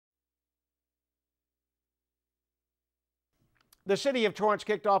The city of Torrance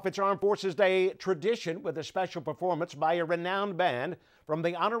kicked off its Armed Forces Day tradition with a special performance by a renowned band from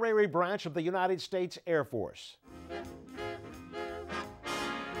the honorary branch of the United States Air Force.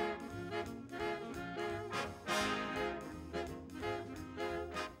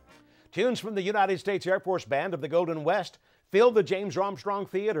 Tunes from the United States Air Force Band of the Golden West filled the James Armstrong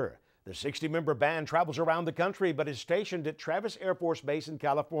Theater. The 60-member band travels around the country but is stationed at Travis Air Force Base in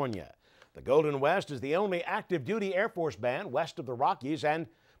California. The Golden West is the only active-duty Air Force band west of the Rockies and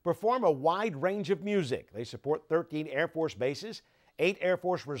perform a wide range of music. They support 13 Air Force bases, 8 Air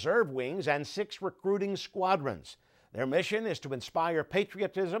Force Reserve wings, and 6 recruiting squadrons. Their mission is to inspire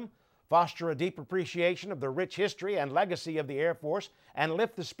patriotism, foster a deep appreciation of the rich history and legacy of the Air Force, and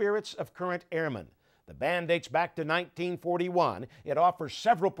lift the spirits of current airmen. The band dates back to 1941. It offers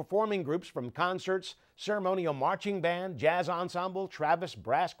several performing groups from concerts, ceremonial marching band, jazz ensemble, Travis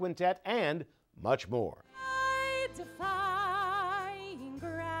Brass Quintet, and much more. Defying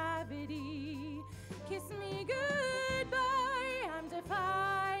gravity, kiss me goodbye. I'm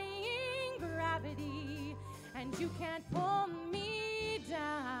defying gravity, and you can't pull me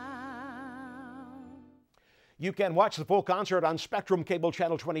down. You can watch the full concert on Spectrum Cable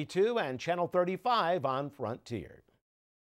Channel 22 and Channel 35 on Frontier.